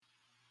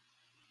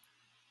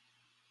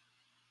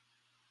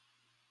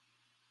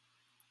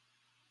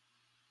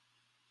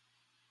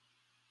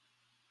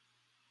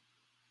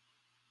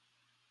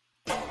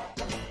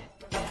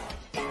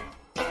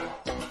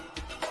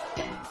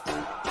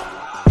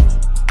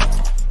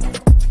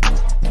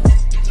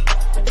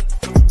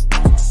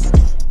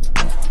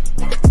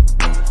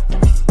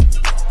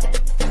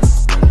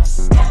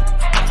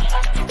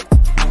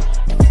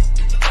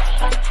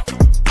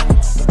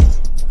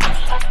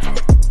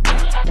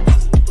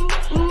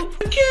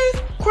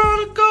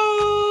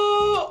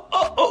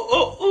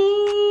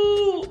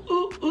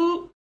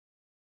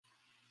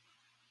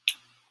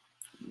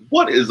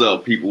What is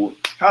up, people?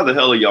 How the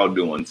hell are y'all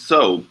doing?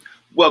 So,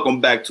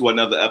 welcome back to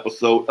another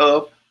episode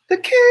of the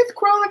Kids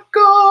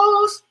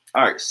Chronicles.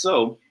 All right,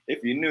 so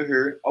if you're new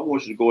here, I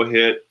want you to go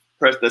ahead,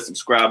 press that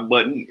subscribe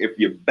button. If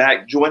you're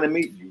back joining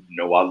me, you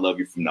know I love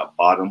you from the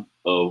bottom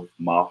of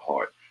my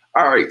heart.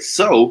 All right,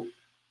 so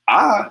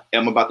I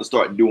am about to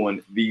start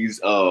doing these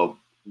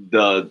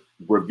the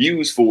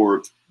reviews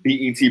for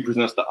BET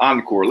Presents the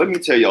Encore. Let me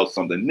tell y'all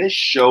something. This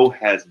show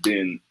has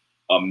been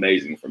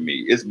amazing for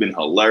me. It's been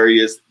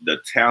hilarious. The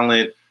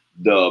talent,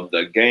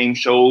 the game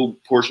show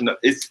portion of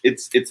it's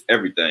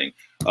everything.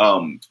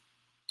 I'm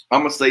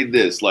gonna say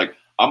this, like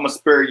I'm gonna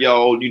spare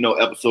y'all,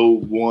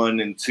 episode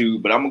 1 and 2,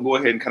 but I'm gonna go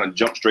ahead and kind of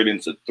jump straight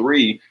into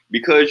 3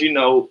 because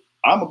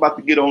I'm about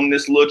to get on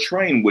this little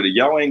train with it.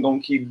 Y'all ain't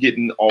gonna keep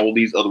getting all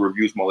these other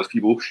reviews from all these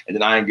people, and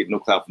then I ain't getting no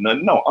clout for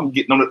nothing. No, I'm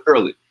getting on it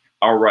early.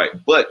 All right,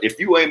 but if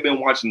you ain't been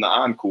watching the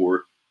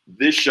Encore,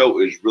 this show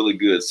is really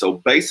good. So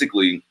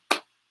basically,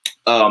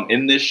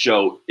 in this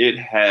show, it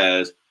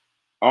has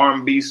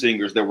R&B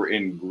singers that were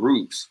in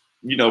groups,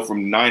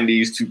 from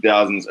 90s,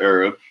 2000s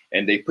era,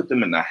 and they put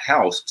them in the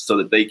house so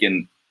that they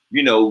can,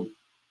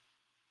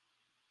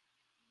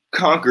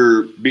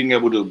 conquer being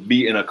able to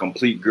be in a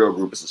complete girl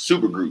group. It's a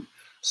super group.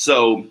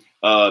 So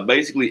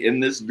basically in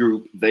this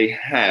group, you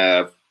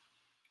have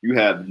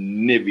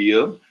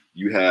Nivea,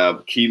 you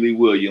have Keely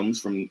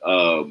Williams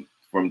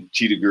from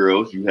Cheetah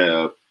Girls, you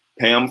have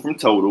Pam from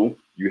Total,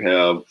 you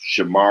have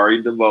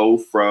Shamari DeVoe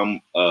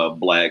from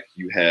Black,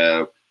 you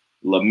have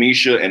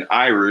Lamisha and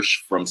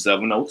Irish from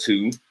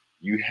 702,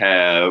 you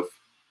have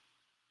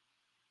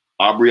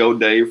Aubrey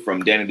O'Day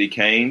from Danny D.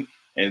 Kane,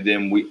 and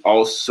then we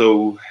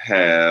also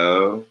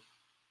have,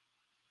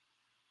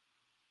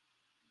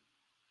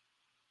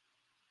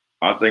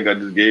 I think I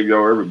just gave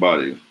y'all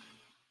everybody.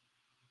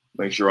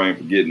 Make sure I ain't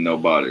forgetting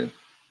nobody.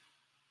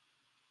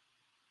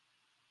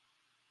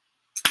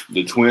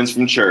 The twins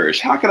from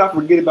Cherish. How could I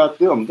forget about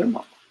them? They're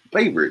my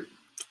favorite.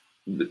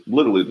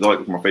 Literally, they're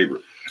like my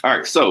favorite. All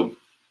right, so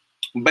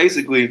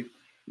basically,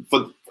 for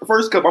the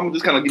first couple, I'm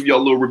just kind of give you a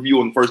little review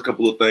on the first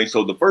couple of things.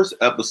 So the first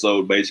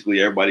episode,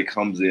 basically, everybody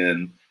comes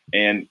in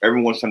and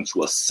everyone's trying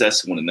to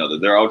assess one another.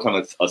 They're all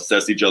trying to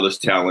assess each other's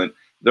talent.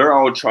 They're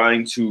all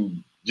trying to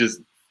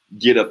just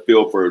get a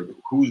feel for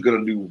who's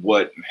going to do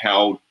what and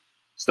how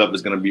stuff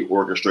is going to be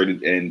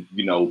orchestrated and,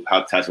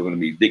 how tasks are going to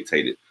be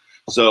dictated.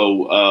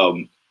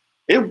 So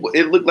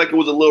it looked like it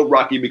was a little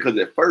rocky because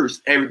at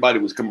first everybody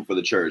was coming for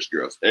the Cherish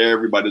Girls.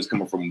 Everybody was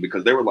coming from them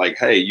because they were like,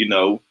 hey,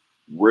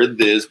 we're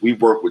this. We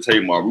work with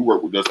Tamar. We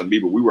work with Justin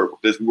Bieber. We work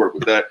with this. We work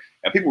with that.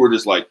 And people were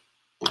just like,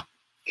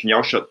 can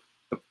y'all shut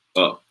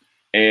up?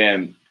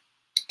 And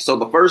so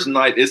the first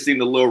night, it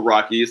seemed a little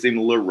rocky.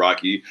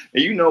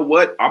 And you know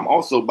what? I'm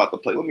also about to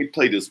play. Let me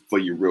play this for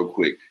you real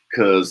quick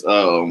because,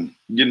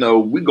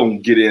 we're going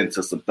to get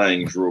into some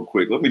things real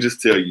quick. Let me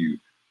just tell you,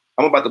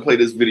 I'm about to play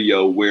this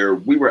video where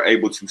we were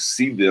able to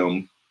see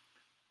them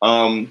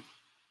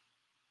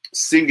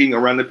singing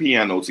around the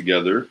piano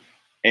together.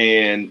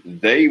 And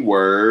they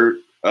were,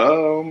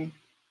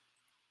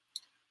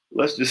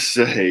 let's just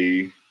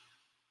say,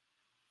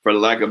 for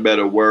lack of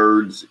better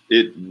words,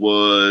 it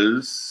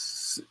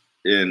was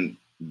a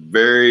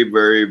very,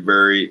 very,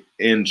 very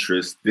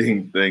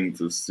interesting thing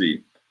to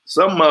see.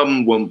 Some of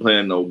them weren't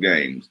playing no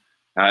games.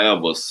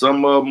 However,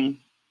 some of them,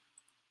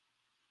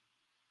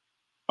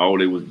 all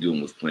they was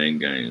doing was playing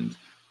games.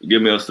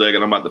 Give me a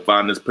second. I'm about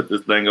to put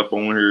this thing up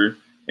on here,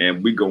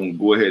 and we're going to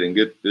go ahead and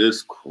get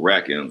this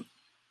cracking.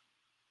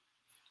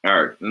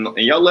 All right. And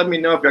y'all let me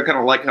know if y'all kind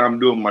of like how I'm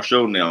doing my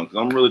show now, because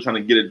I'm really trying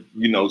to get it,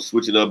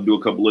 switch it up, do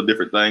a couple of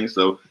different things.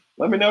 So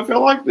let me know if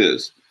y'all like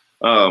this.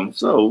 All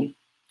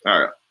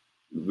right.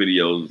 The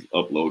video's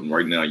uploading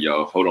right now,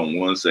 y'all. Hold on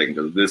one second,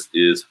 because this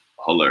is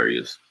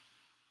hilarious.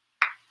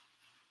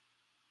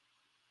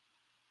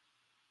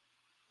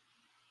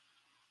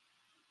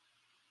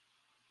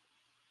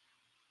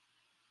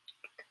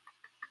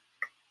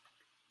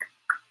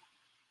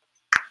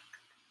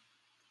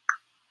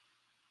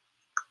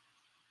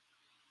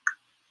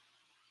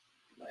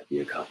 Might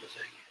be a couple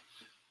seconds.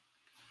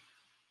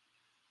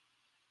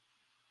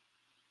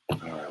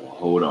 All right, well,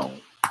 hold on.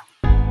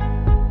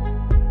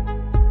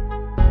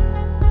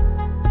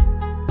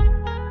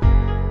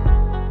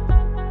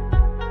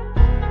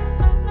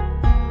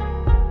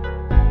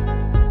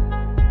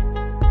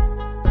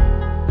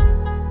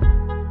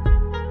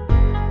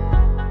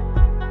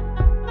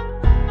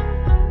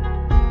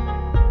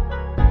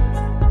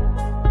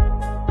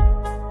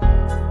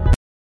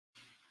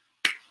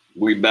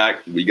 We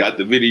back. We got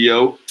the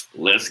video.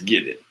 Let's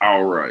get it.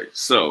 All right.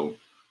 So,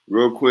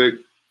 real quick,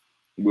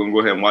 we're going to go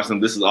ahead and watch them.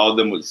 This is all of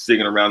them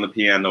singing around the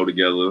piano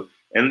together.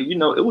 And,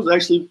 it was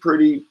actually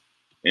pretty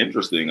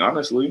interesting,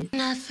 honestly. When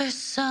I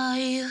first saw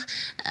you,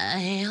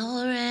 I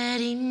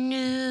already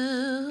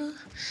knew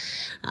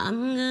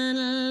I'm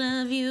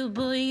gonna love you,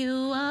 boy,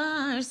 you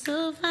are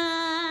so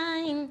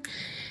fine.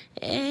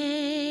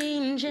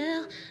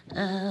 Angel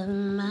of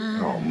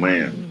mine. Oh,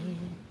 man.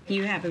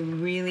 You have a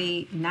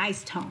really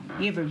nice tone.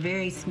 You have a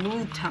very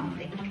smooth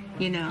tone,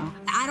 you know.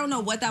 I don't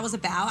know what that was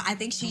about. I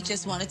think she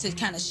just wanted to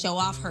kind of show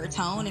off her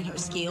tone and her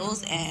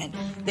skills, and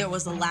there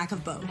was a lack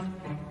of both.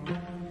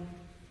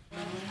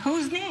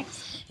 Who's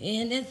next?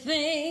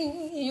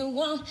 Anything you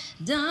want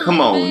done.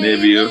 Come on,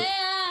 Nivea.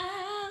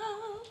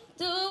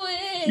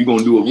 You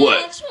gonna do it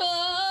what?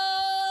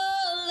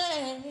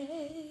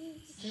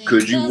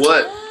 Cause you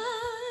what?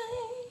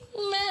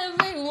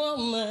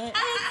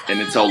 And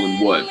it's all in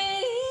what?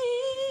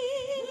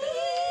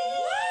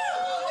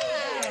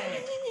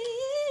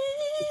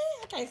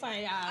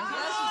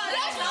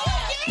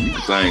 You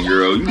can sing,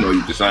 girl. You know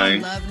you can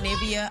sing. I love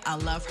Nivea. I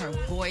love her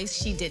voice.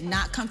 She did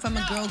not come from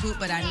a girl group,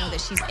 but I know that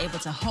she's able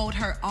to hold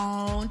her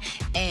own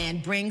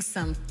and bring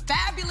some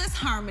fabulous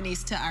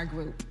harmonies to our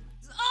group.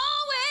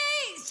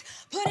 Always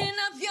putting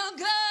up your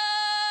gun.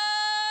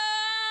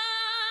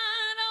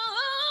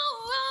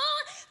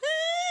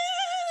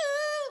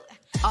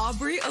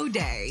 Aubrey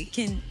O'Day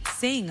can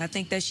sing. I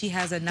think that she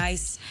has a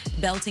nice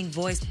belting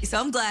voice. So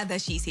I'm glad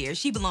that she's here.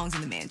 She belongs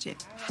in the mansion.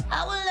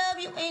 I will love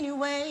you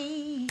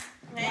anyway.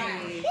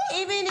 Hey.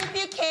 Even if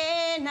you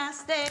cannot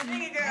stay.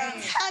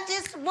 I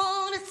just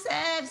want to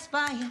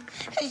satisfy you.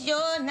 Cause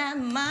you're not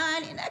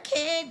mine and I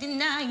can't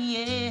deny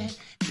it.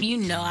 You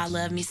know I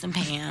love me some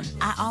Pam.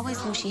 I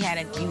always knew she had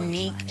a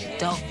unique,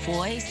 dope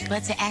voice,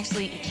 but to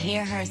actually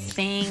hear her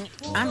sing,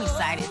 I'm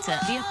excited to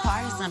be a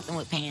part of something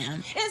with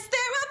Pam. Is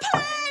there a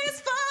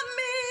place for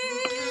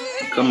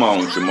me? Come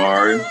on,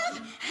 Shamari.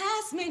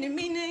 Has many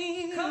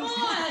meanings. Come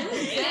on.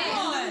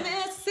 The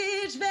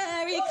message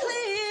very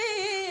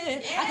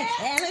clear.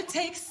 And it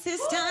takes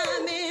this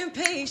time and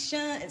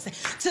patience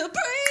to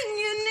bring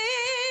you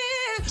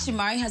near.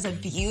 Shamari has a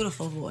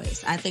beautiful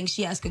voice. I think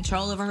she has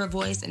control over her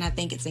voice, and I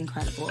think it's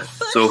incredible.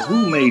 So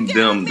who made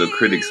them the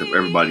critics of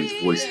everybody's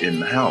voice in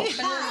the house?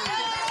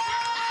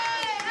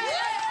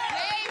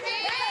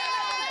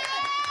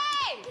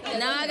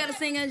 Now I gotta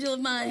sing Angel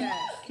of Mine.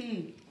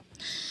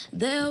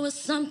 There was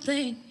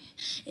something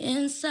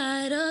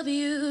inside of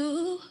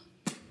you,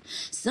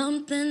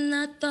 something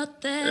I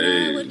thought that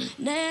I would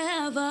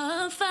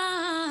never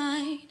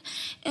find.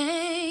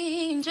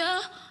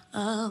 Angel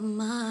of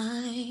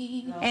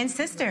mine. And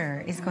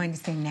Sister is going to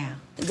sing now.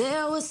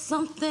 There was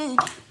something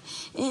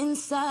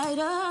inside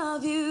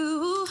of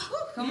you.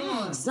 Come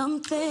on.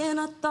 Something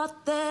I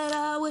thought that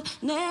I would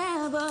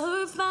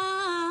never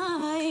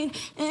find.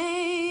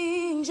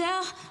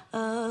 Angel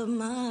of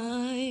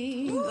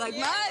mine. Like,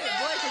 my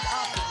voice is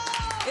awesome.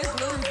 It's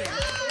losing.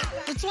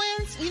 The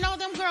twins, you know,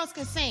 them girls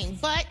can sing,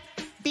 but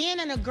being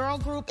in a girl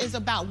group is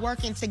about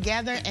working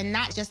together and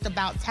not just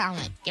about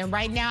talent. And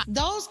right now,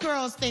 those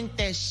girls think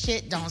their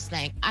shit don't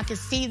stink. I can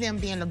see them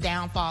being the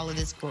downfall of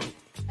this group.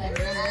 All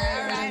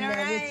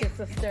right.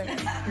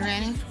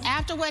 Ready?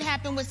 After what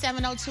happened with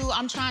 702,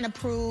 I'm trying to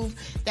prove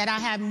that I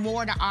have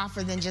more to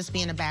offer than just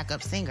being a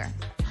backup singer.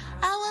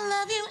 I will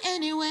love you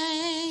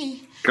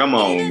anyway. Come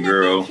on,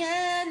 girl. I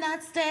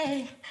cannot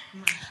stay.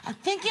 I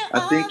think you I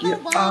think you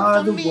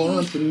are the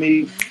one for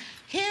me.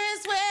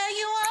 Here's where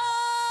you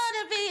want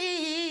to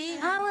be.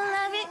 I will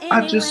love you anyway.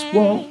 I just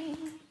won't.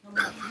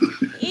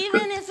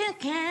 Even if you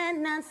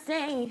cannot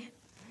say,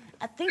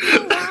 I think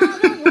you are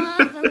the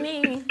one for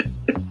me.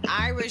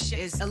 Irish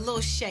is a little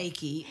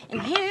shaky.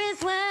 And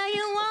here's where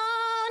you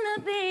want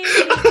to be.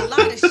 A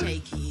lot of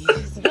shaky.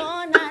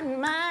 You're not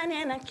mine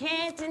and I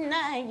can't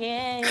deny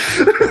it.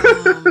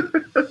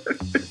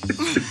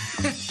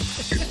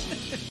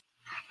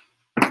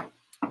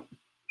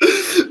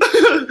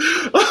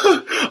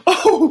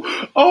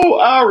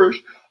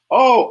 Irish.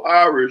 Oh,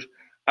 Irish.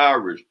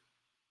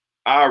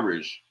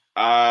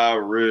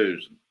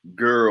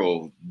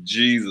 Girl,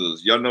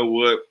 Jesus. Y'all know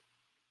what?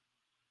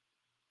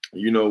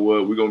 You know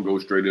what? We're gonna go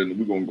straight in.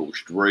 We're gonna go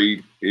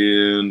straight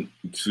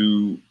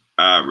into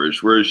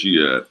Irish. Where is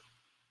she at?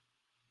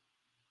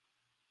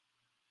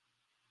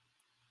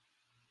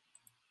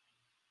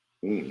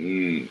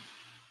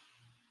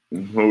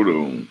 Hold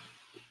on.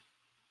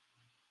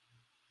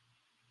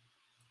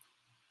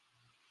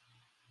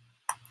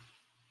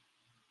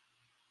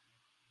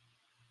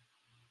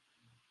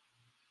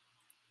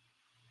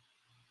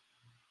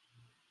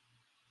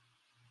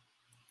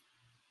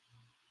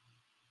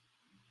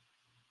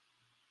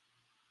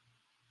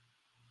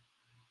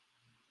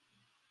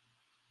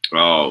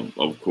 Oh,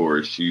 of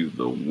course, she's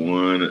the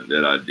one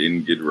that I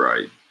didn't get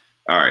right.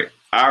 All right,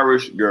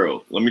 Irish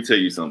girl, let me tell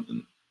you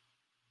something.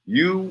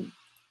 You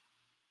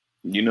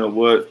know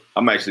what?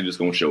 I'm actually just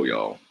going to show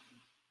y'all.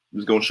 I'm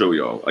just going to show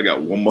y'all. I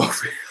got one more.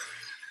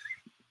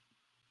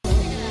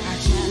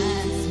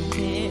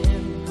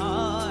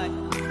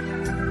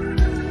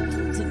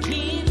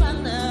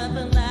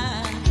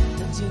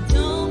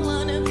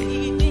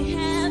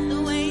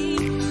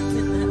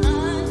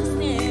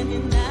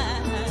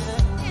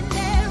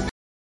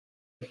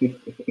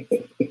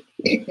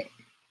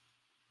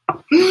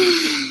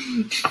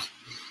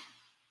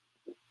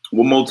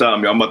 One more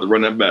time, y'all. I'm about to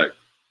run that back.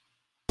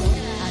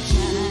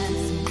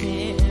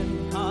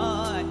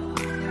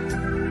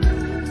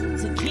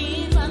 To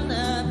keep our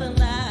love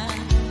alive,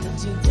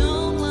 but you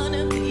don't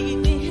wanna be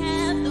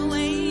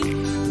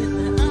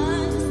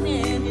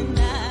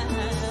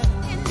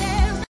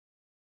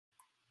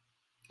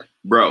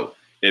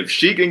If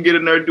she can get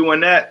in there doing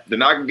that,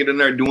 then I can get in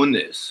there doing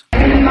this.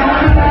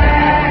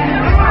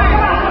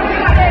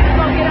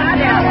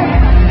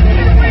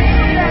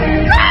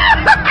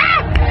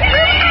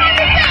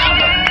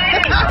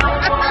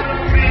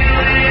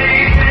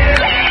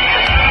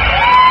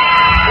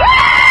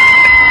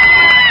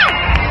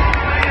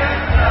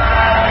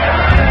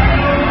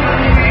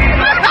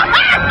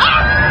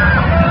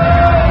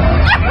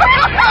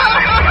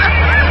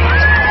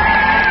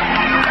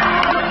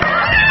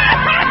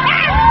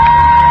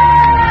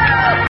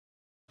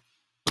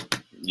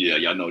 Yeah,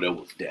 y'all know that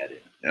was daddy.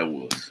 That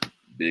was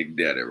big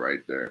daddy right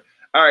there.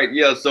 All right,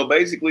 yeah, so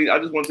basically, I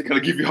just wanted to kind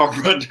of give you all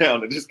a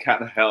rundown of just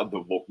kind of how the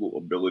vocal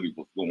ability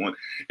was going.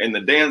 And the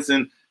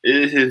dancing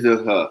is,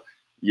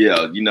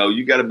 yeah, you know,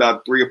 you got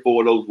about 3 or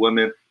 4 of those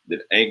women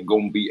that ain't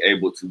going to be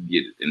able to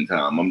get it in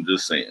time. I'm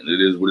just saying,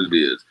 it is what it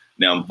is.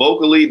 Now,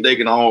 vocally, they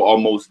can all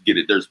almost get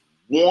it. There's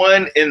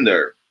one in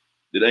there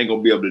that ain't going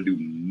to be able to do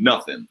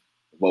nothing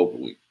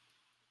vocally,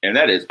 and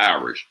that is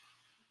Irish.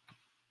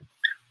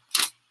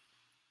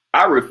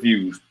 I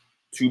refuse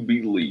to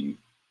believe.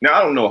 Now,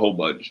 I don't know a whole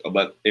bunch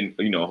about, a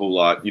whole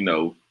lot,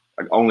 I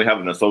only have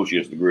an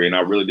associate's degree and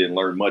I really didn't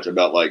learn much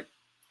about like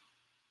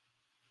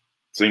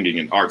singing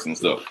and arts and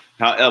stuff.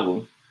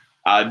 However,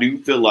 I do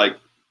feel like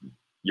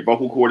your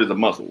vocal cord is a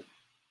muscle.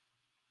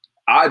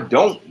 I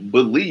don't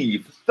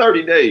believe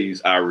 30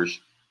 days,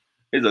 Irish,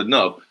 is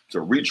enough to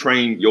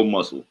retrain your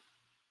muscle.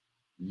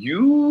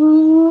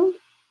 You,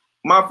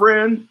 my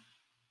friend,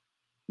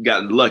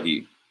 got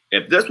lucky.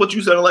 If that's what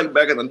you sounded like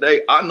back in the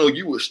day, I know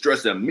you were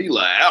stressing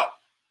Mila out.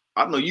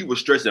 I know you were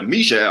stressing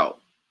Misha out.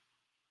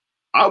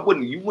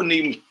 You wouldn't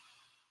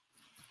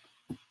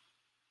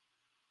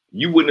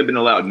have been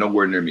allowed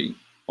nowhere near me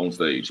on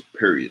stage,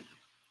 period.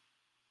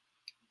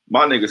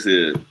 My nigga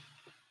said,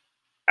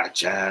 I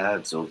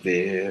tried so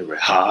very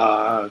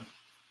hard.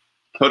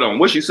 Hold on,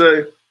 what'd she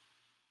say?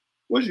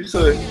 What'd she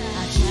say?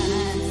 I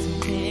tried so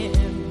very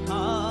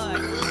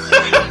hard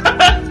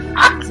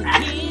to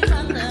keep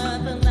my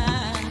love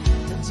alive,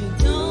 but you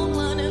don't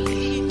want to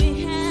leave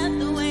me half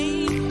the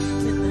way.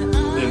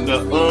 And the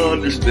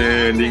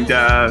understanding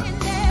dies.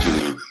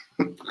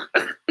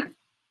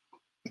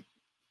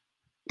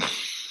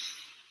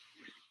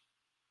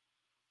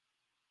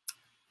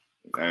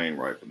 I ain't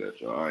right for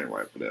that, y'all. I ain't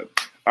right for that.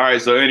 All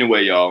right, so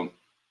anyway, y'all.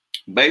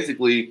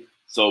 Basically,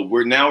 so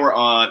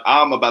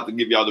I'm about to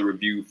give y'all the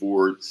review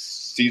for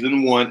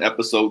season 1,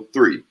 episode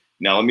 3.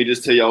 Now, let me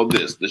just tell y'all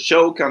this. The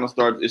show kind of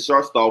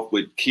starts off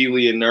with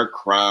Keely and they're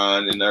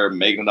crying and they're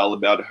making it all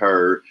about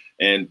her.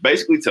 And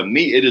basically, to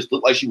me, it just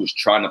looked like she was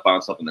trying to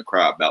find something to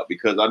cry about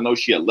because I know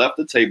she had left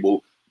the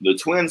table. The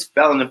twins,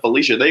 Fallon and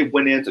Felicia, they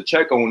went in to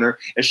check on her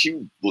and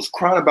she was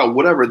crying about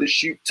whatever.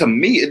 To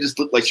me, it just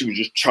looked like she was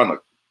just trying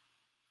to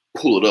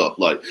pull it up,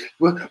 like,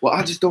 well,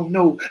 I just don't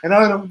know, and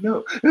I don't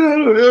know,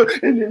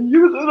 and then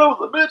you said I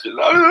was a bitch,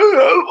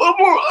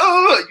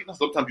 and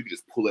sometimes you can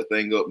just pull that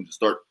thing up and just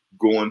start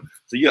going.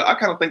 So yeah, I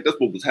kind of think that's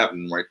what was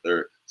happening right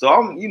there. So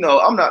I'm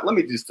not. Let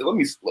me just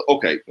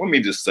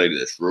say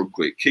this real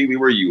quick. Keely,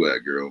 where you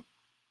at, girl?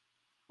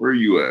 Where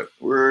you at?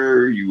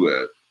 Where you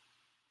at?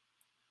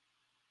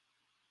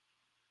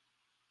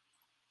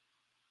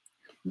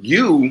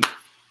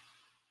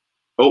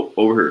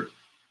 Over here.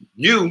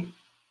 You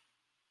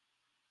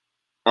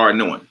are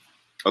annoying,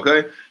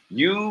 okay?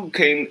 You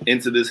came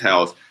into this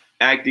house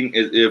acting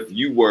as if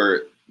you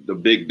were the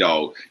big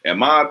dog. In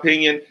my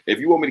opinion, if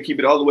you want me to keep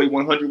it all the way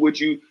 100 with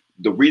you,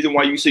 the reason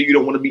why you say you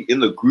don't want to be in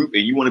the group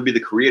and you want to be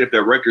the creative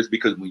director is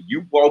because when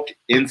you walked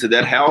into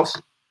that house,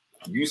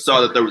 you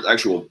saw that there was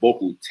actual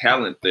vocal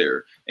talent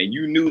there. And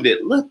you knew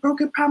that, look,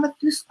 broken promise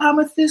this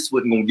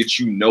wasn't going to get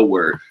you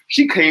nowhere.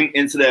 She came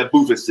into that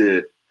booth and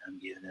said, I'm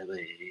giving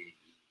away.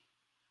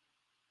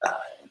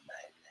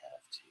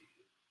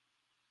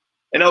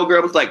 And old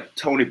girl was like,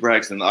 Tony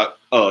Braxton. No,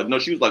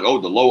 she was like, oh,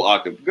 the low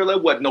octave. Girl,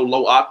 that wasn't no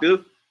low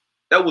octave.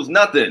 That was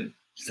nothing.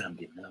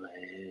 Something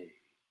away.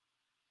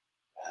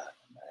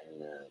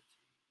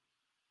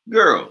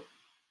 Girl,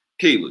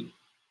 Keely.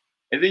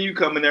 And then you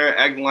come in there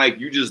acting like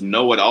you just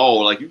know it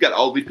all. Like you got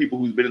all these people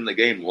who's been in the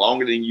game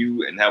longer than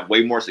you and have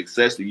way more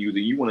success than you.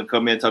 Then you want to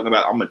come in talking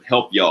about, I'm going to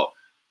help y'all.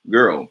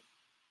 Girl,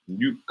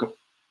 you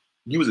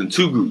was in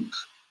 2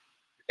 groups.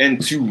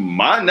 And to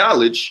my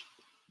knowledge,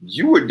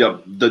 you were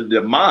the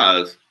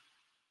demise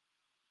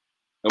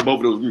of both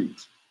of those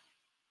groups.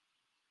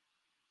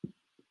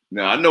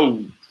 Now, I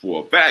know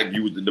for a fact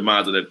you was the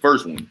demise of that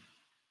first one.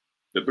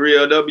 The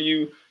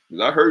 3LW,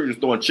 because I heard you just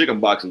throwing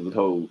chicken boxes at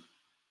hoes.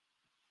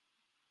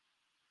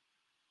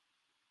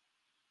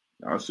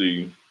 I see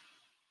you.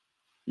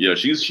 Yeah,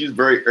 she's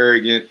very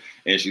arrogant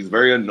and she's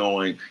very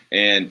annoying.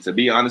 And to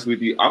be honest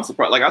with you, I'm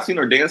surprised. Like I seen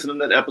her dancing in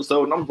that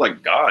episode, and I was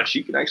like, God,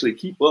 she can actually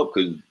keep up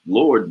because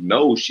Lord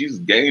knows she's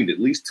gained at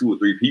least 2 or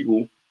 3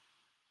 people.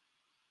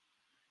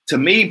 To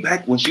me,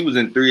 back when she was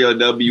in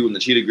 3LW and the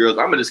Cheetah Girls,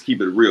 I'm gonna just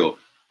keep it real.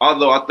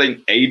 Although I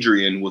think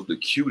Adrian was the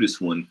cutest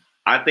one,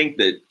 I think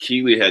that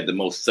Keely had the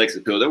most sex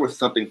appeal. There was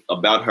something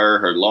about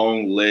her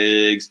long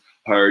legs,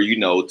 her,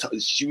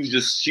 she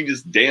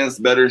just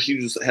danced better. She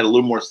just had a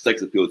little more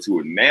sex appeal to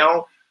her.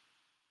 Now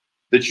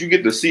that you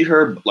get to see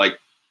her like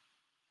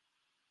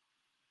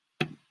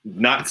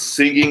not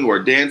singing or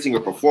dancing or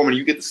performing,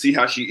 you get to see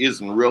how she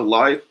is in real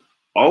life.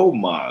 Oh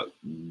my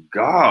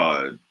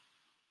God.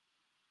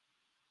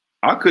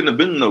 I couldn't have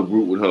been in no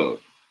group with her.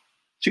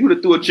 She would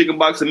have threw a chicken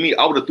box at me.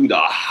 I would have threw the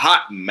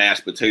hot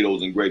mashed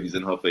potatoes and gravies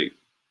in her face.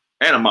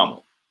 And a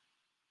mama.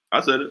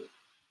 I said it.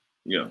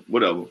 Yeah,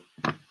 whatever.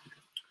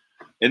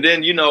 And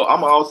then, I'm going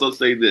to also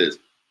say this.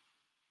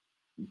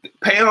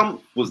 Pam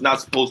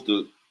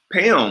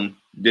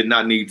did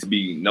not need to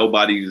be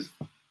nobody's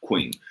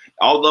queen.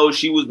 Although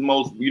she was the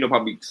most,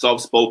 probably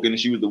soft-spoken, and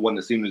she was the one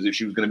that seemed as if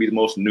she was going to be the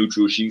most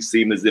neutral. She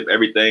seemed as if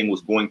everything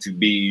was going to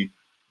be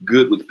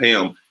good with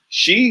Pam.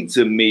 She,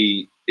 to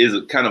me, is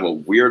a kind of a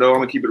weirdo. I'm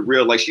going to keep it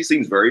real. Like, she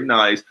seems very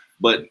nice,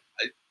 but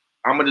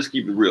I'm going to just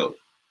keep it real.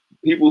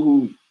 People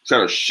who try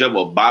to shove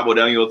a Bible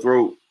down your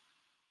throat,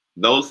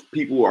 those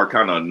people are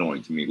kind of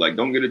annoying to me. Like,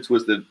 don't get it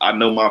twisted. I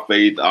know my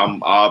faith.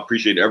 I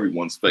appreciate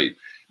everyone's faith,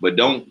 but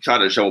don't try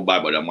to shove a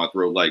Bible down my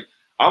throat. Like,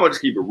 I'm going to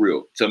just keep it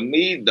real. To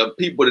me, the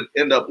people that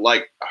end up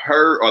like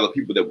her are the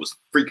people that was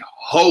freak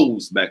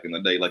hoes back in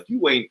the day. Like,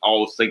 you ain't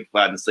all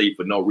sanctified and saved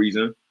for no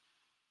reason.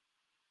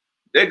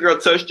 That girl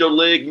touched your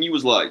leg and you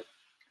was like,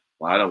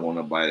 well, I don't want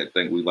nobody to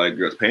think we like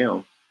girls.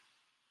 Pam,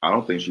 I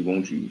don't think she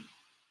wants you.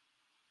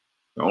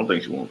 I don't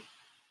think she wants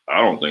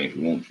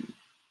you.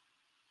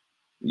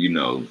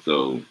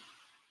 So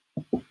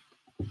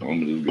I'm going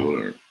to just go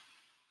there.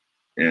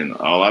 And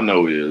all I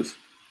know is,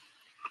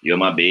 you're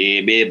my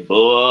baby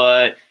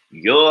boy.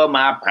 You're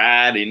my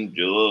pride and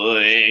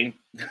joy.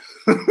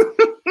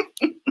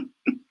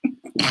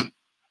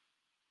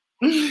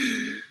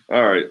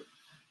 All right.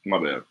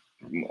 My bad.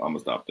 I'm going to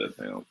stop that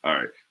now. All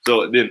right.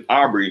 So then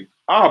Aubrey,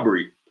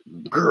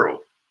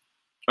 girl.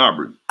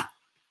 Aubrey.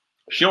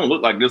 She don't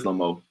look like this no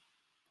more.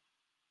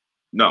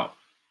 No.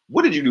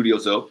 What did you do to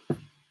yourself?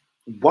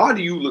 Why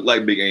do you look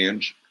like Big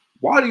Ange?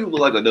 Why do you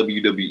look like a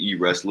WWE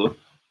wrestler?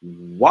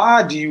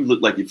 Why do you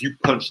look like if you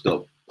punch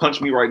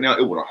me right now,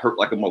 it would have hurt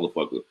like a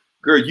motherfucker?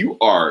 Girl, you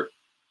are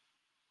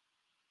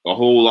a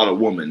whole lot of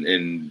woman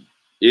and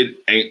it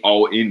ain't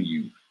all in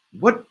you.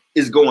 What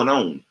is going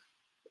on?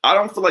 I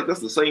don't feel like that's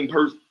the same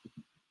person.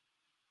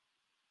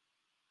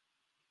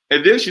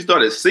 And then she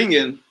started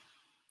singing.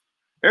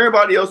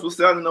 Everybody else was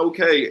sounding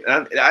okay.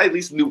 And I at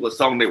least knew what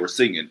song they were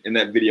singing in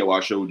that video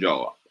I showed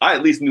y'all. I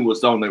at least knew what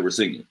song they were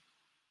singing.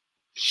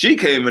 She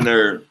came in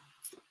there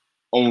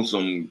on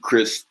some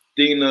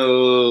Christina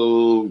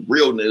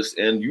realness,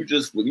 and you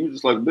just like,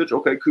 bitch,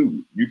 okay, cool.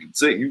 You can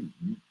sing,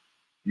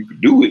 you can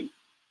do it.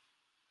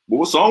 But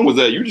what song was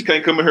that? You just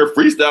can't come in here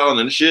freestyling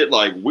and shit.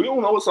 Like, we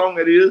don't know what song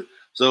that is.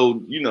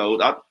 So,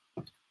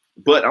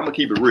 but I'm gonna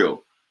keep it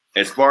real.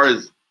 As far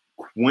as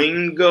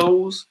Queen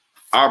goes,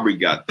 Aubrey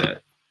got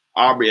that.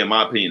 Aubrey, in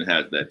my opinion,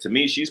 has that. To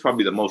me, she's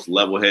probably the most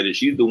level-headed.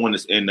 She's the one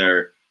that's in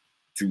there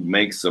to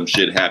make some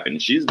shit happen.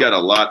 She's got a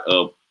lot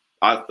of,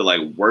 I feel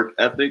like, work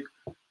ethic.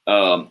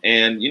 And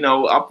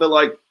I feel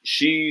like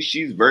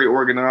she's very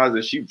organized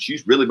and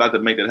she's really about to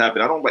make that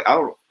happen.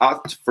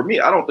 For me,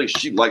 I don't think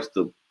she likes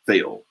to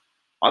fail.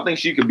 I think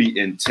she could be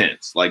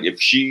intense. Like, if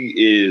she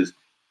is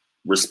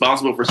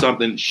responsible for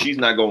something, she's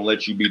not gonna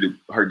let you be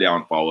her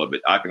downfall of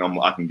it. I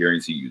can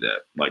guarantee you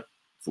that, like,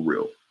 for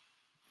real.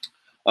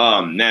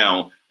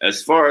 Now,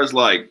 as far as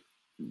like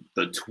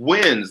the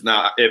twins,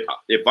 now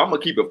if I'm gonna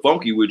keep it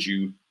funky with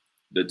you,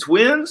 the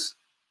twins,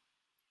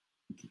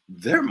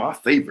 they're my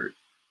favorite.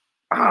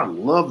 I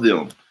love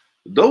them.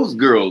 Those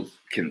girls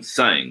can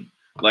sing.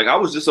 Like, I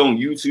was just on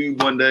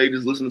YouTube one day,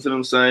 just listening to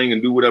them sing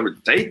and do whatever.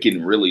 They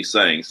can really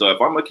sing. So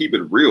if I'm gonna keep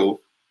it real,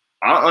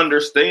 I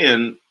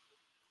understand.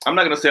 I'm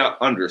not gonna say I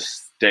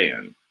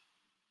understand,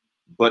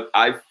 but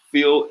I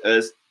feel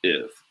as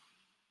if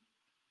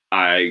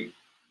I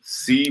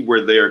see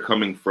where they're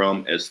coming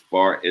from as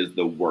far as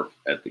the work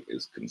ethic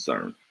is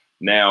concerned.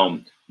 Now,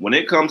 when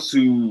it comes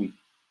to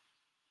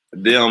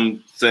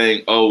them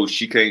saying, oh,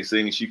 she can't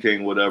sing, she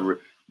can't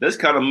whatever, that's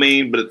kind of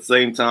mean, but at the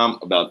same time,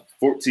 about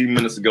 14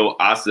 minutes ago,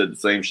 I said the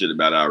same shit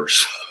about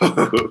Irish.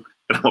 And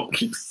I'll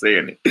keep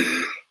saying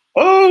it.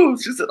 Oh,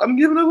 she said, I'm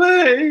giving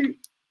away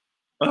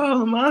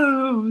all of my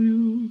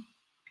you.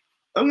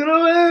 I'm giving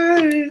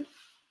away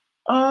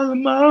all of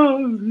my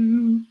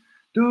you.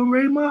 Don't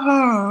break my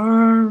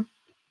heart.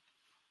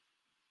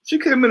 She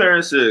came in there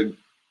and said,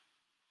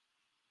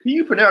 can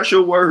you pronounce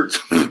your words?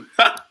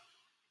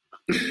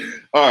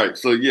 All right,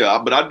 so yeah,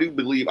 but I do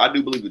believe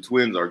the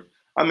twins are,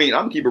 I'm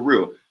gonna keep it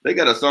real. They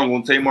got a song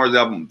on Tamar's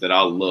album that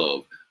I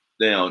love.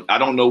 Now, I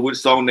don't know which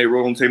song they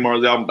wrote on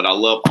Tamar's album, but I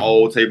love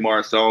all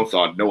Tamar's songs,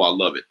 so I know I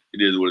love it.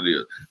 It is what it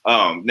is.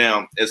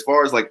 Now, as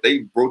far as like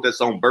they wrote that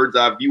song Bird's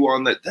Eye View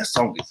on that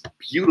song is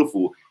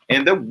beautiful.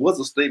 And there was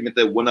a statement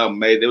that went up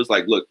made. It was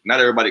like, look, not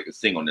everybody can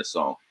sing on this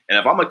song. And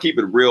if I'm gonna keep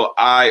it real,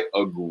 I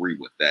agree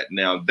with that.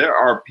 Now, there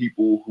are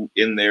people who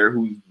in there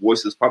whose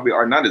voices probably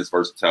are not as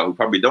versatile, who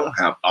probably don't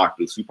have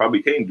octaves, who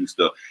probably can't do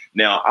stuff.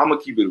 Now, I'm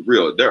gonna keep it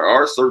real. There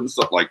are certain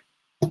stuff like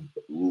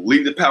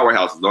Leave the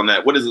Powerhouses on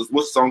that. What is this?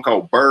 What's the song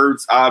called?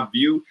 Bird's Eye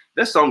View.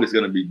 That song is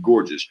gonna be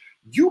gorgeous.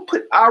 You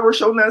put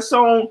Irish on that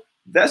song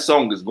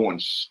is going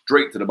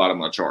straight to the bottom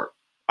of my chart.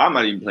 I'm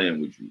not even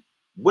playing with you.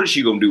 What is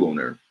she gonna do on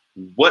there?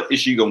 What is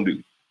she gonna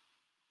do?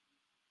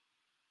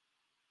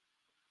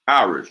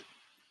 Irish.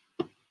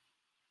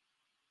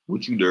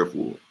 What you there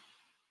for?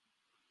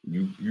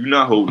 You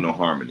not holding no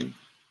harmony.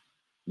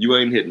 You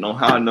ain't hitting no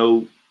high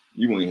note.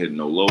 You ain't hitting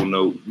no low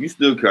note. You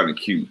still kind of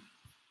cute.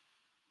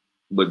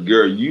 But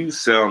girl, you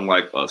sound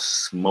like a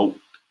smoked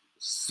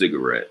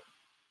cigarette.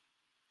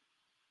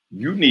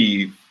 You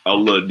need a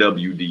little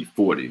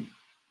WD-40.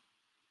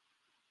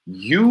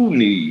 You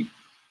need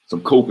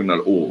some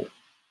coconut oil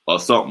or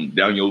something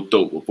down your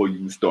throat before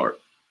you start.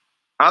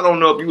 I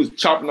don't know if you was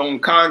chopping on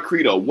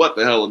concrete or what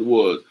the hell it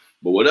was,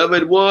 but whatever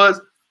it was,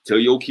 tell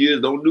your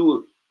kids don't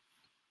do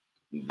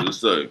it.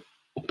 Just say,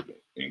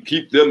 and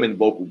keep them in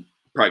vocal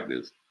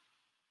practice.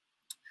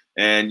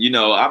 And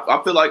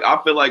I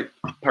feel like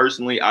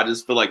personally, I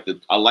just feel like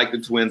I like the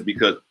twins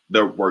because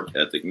their work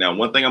ethic. Now,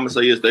 one thing I'm gonna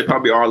say is they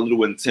probably are a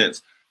little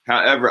intense.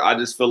 However, I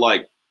just feel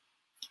like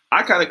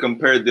I kind of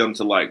compared them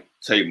to like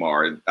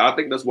Tamar, and I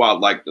think that's why I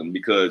like them,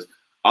 because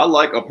I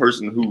like a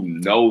person who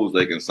knows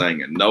they can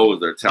sing and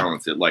knows they're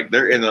talented. Like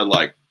they're in there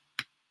like,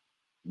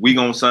 we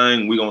the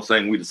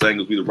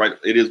singers, we the right,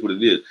 it is what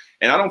it is.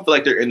 And I don't feel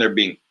like they're in there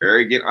being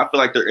arrogant. I feel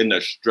like they're in there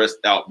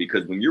stressed out,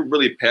 because when you're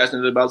really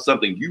passionate about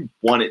something, you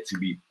want it to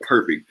be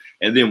perfect.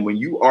 And then when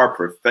you are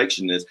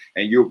perfectionist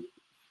and you're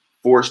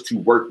forced to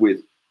work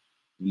with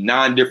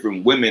 9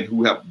 different women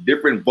who have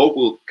different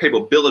vocal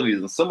capabilities,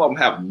 and some of them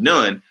have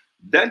none,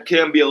 that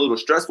can be a little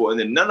stressful. And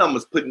then none of them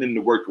is putting in the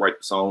work to write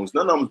the songs.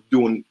 None of them is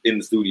doing in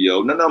the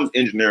studio. None of them is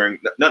engineering.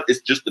 It's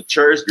just the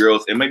Cherish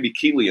girls and maybe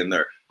Keely in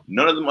there.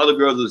 None of them other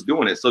girls is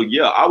doing it. So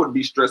yeah, I would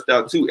be stressed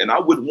out too. And I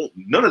wouldn't want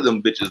none of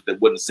them bitches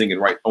that wasn't singing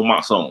right on my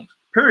songs,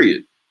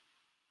 period.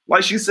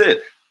 Like she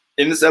said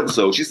in this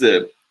episode, she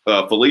said,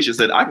 Felicia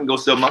said, I can go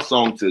sell my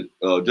song to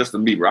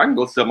Justin Bieber. I can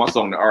go sell my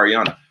song to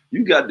Ariana.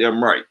 You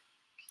goddamn right.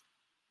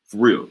 For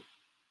real.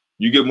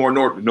 You get more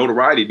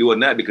notoriety doing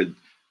that, because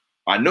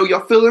I know y'all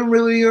feeling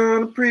really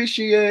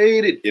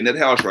unappreciated in that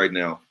house right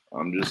now.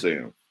 I'm just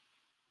saying.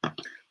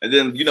 And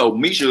then,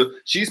 Misha,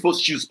 she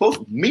was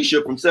supposed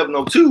Misha from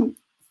 702.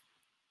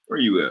 Where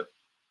you at?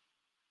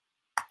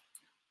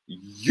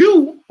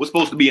 You was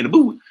supposed to be in the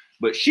booth,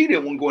 but she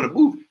didn't want to go in the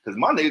booth because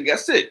my nigga got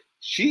sick.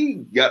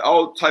 She got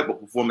all type of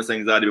performance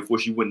anxiety before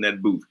she went in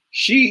that booth.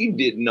 She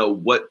didn't know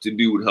what to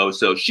do with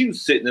herself. She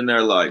was sitting in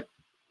there like,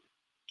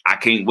 I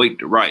can't wait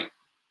to write.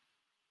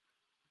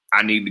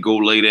 I need to go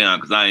lay down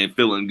because I ain't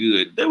feeling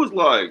good. They was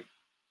like,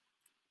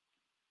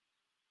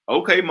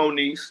 okay,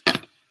 Moniece,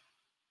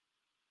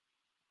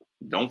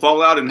 don't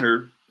fall out in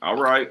her.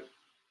 All right.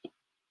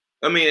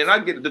 I mean, and I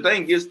get the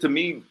thing is, to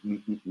me,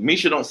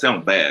 Misha don't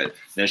sound bad.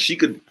 Now she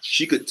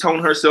could tone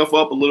herself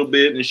up a little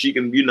bit, and she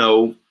can,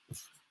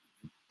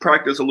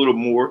 practice a little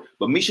more.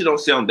 But Misha don't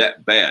sound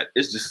that bad.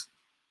 It's just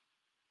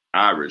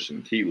Irish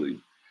and Keely.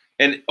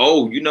 And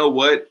you know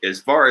what?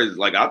 As far as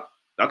like I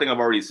think I've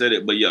already said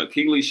it, but yeah,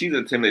 Keely, she's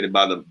intimidated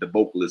by the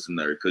vocalist in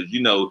there, because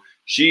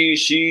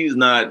she's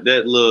not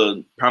that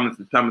little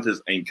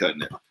promises ain't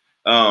cutting it.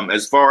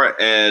 As far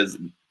as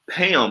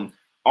Pam,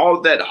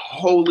 all that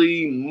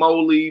holy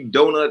moly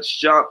donut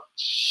shop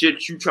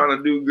shit you trying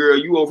to do, girl,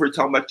 you over here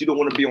talking about you don't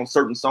want to be on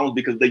certain songs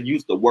because they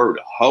use the word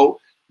hoe.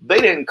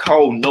 They didn't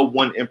call no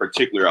one in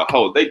particular a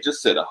hoe. They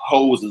just said a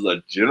hose is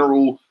a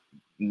general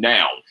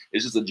noun.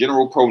 It's just a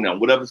general pronoun,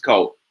 whatever it's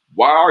called.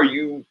 Why are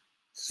you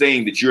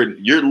saying that you're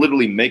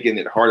literally making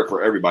it harder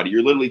for everybody?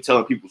 You're literally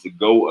telling people to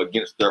go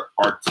against their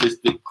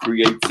artistic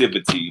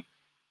creativity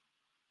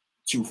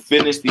to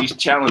finish these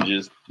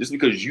challenges just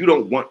because you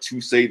don't want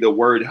to say the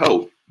word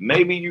hoe.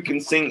 Maybe you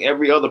can sing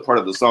every other part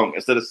of the song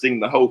instead of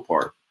singing the hoe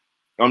part.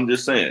 I'm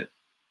just saying.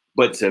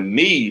 But to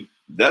me,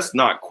 that's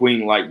not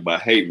queen-like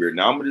behavior.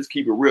 Now, I'm going to just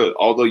keep it real.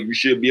 Although you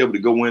should be able to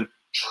go in,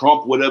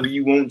 trump whatever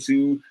you want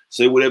to,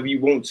 say whatever you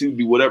want to,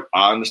 do whatever.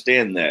 I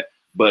understand that.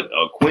 But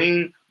a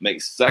queen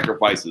makes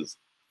sacrifices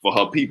for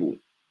her people.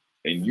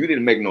 And you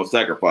didn't make no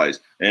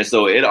sacrifice. And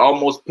so it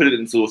almost put it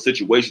into a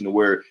situation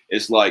where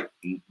it's like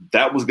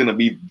that was going to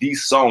be the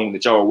song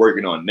that y'all are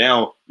working on.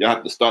 Now y'all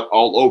have to start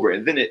all over.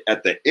 And then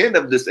at the end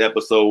of this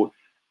episode,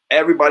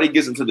 everybody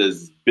gets into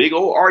this big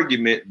old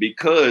argument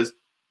because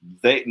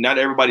not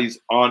everybody's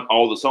on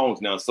all the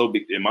songs now. So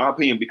in my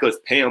opinion, because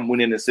Pam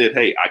went in and said,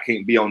 hey, I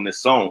can't be on this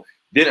song,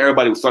 then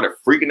everybody started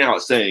freaking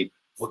out saying,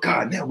 well,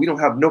 God, now we don't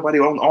have nobody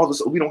on all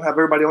the, we don't have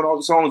everybody on all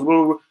the songs.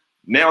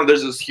 Now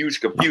there's this huge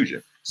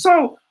confusion.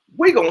 So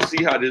we're going to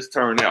see how this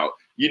turn out.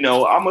 I'm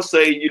going to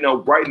say,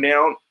 right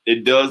now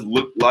it does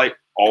look like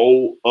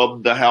all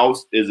of the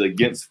house is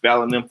against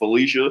Fallon and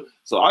Felicia.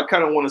 So I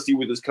kind of want to see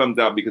where this comes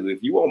out, because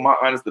if you want my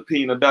honest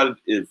opinion about it,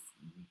 if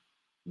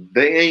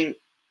they ain't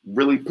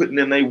really putting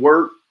in their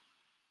work,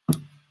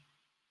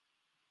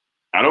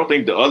 I don't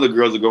think the other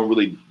girls are gonna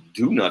really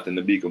do nothing,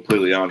 to be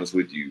completely honest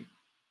with you.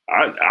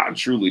 I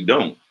truly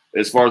don't.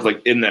 As far as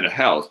like in that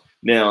house.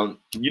 Now,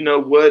 you know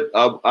what?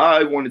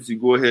 I wanted to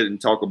go ahead and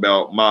talk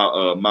about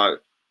my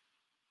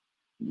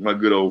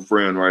good old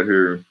friend right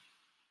here.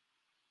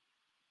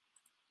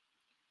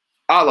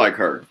 I like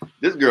her.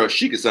 This girl,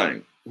 she can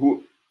sing.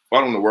 Who I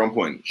don't know where I'm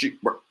pointing.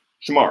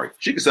 Shamari,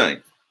 she can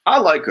sing. I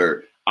like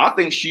her. I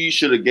think she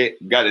should have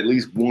got at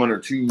least 1 or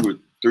 2 or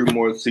 3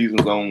 more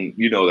seasons on,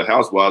 the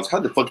Housewives. How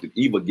the fuck did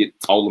Eva get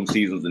all them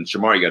seasons and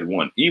Shamari got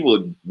 1?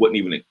 Eva wasn't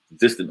even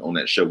existent on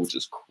that show, which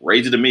is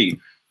crazy to me.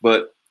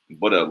 But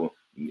whatever.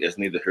 It's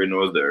neither here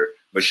nor there.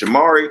 But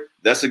Shamari,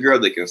 that's a girl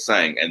that can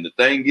sing. And the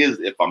thing is,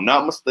 if I'm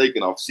not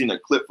mistaken, I've seen a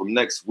clip from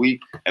next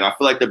week, and I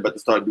feel like they're about to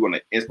start doing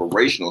an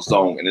inspirational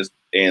song,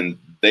 and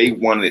they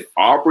wanted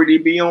Aubrey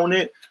to be on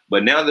it,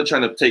 but now they're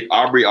trying to take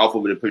Aubrey off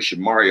of it and put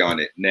Shamari on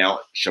it.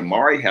 Now,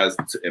 Shamari has,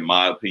 in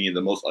my opinion,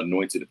 the most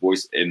anointed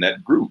voice in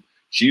that group.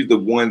 She's the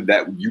one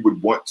that you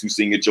would want to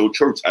sing at your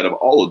church out of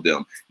all of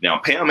them. Now,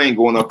 Pam ain't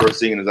going up there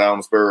singing as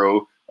Alan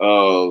Sparrow.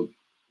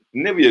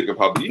 Nivea could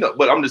probably,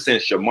 but I'm just saying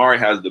Shamari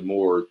has the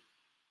more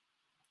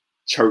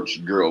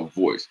church girl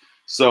voice.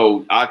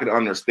 So I could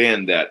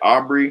understand that.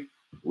 Aubrey,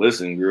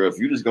 listen, girl, if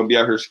you're just going to be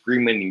out here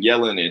screaming and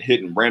yelling and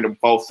hitting random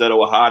falsetto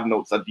or high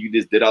notes after you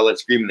just did all that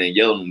screaming and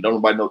yelling and don't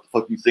nobody know what the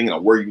fuck you singing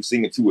or where you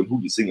singing to and who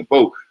you singing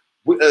for,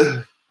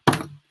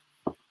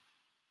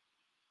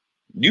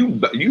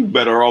 you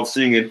better off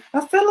singing,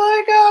 I feel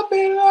like I've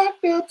been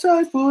locked up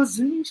tight for a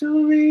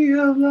century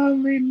of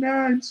lonely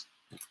nights.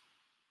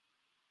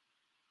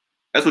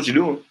 That's what you're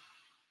doing.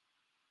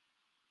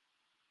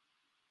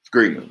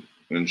 Screaming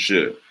and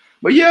shit.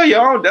 But yeah,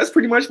 y'all, that's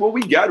pretty much what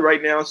we got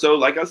right now. So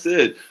like I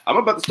said, I'm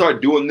about to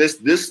start doing this.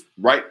 This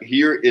right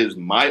here is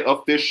my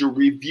official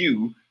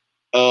review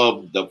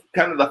of the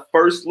kind of the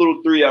first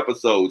little 3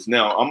 episodes.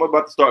 Now, I'm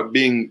about to start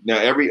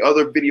every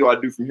other video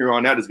I do from here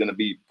on out is going to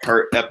be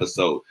per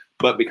episode.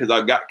 But because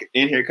I got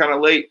in here kind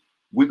of late,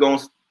 we're going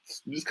to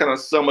just kind of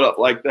sum it up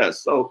like that.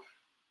 So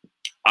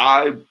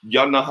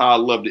y'all know how I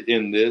love to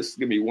end this.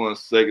 Give me 1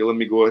 second. Let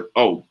me go ahead.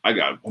 Oh, I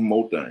got one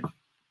more thing.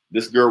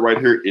 This girl right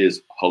here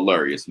is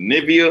hilarious.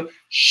 Nivea,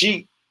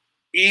 she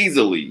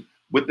easily,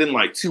 within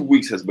like 2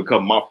 weeks, has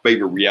become my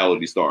favorite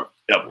reality star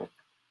ever.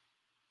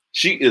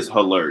 She is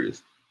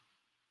hilarious.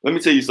 Let me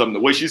tell you something. The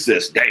way she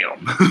says,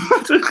 damn.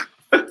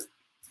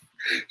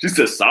 She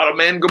says, Sodom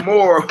and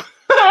Gomorrah.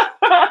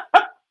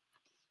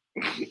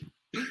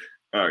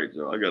 All right,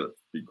 y'all. I got to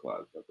be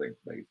quiet. I think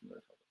Megan's going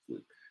to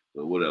sleep.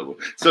 So whatever.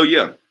 So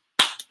yeah,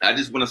 I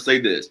just want to say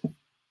this.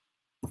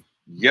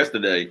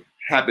 Yesterday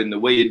happened the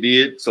way it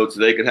did, so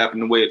today could happen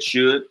the way it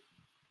should.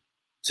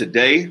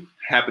 Today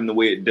happened the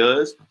way it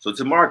does, so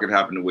tomorrow could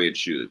happen the way it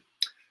should.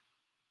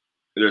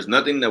 There's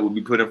nothing that will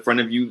be put in front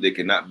of you that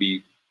cannot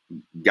be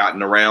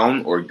gotten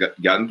around or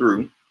gotten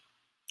through.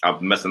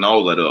 I'm messing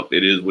all that up.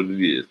 It is what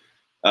it is.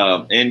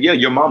 And yeah,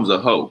 your mom's a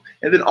hoe.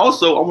 And then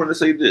also, I want to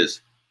say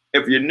this.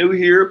 If you're new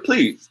here,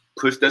 please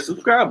push that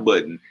subscribe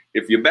button.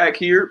 If you're back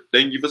here,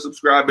 thank you for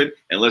subscribing,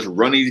 and let's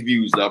run these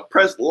views up.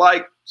 Press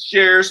like,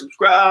 share,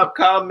 subscribe,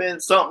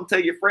 comment, something, tell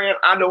your friend.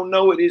 I don't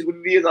know. It is what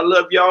it is. I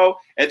love y'all,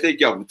 and thank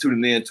y'all for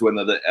tuning in to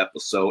another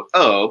episode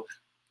of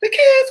The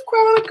Kids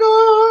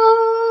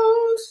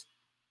Chronicles.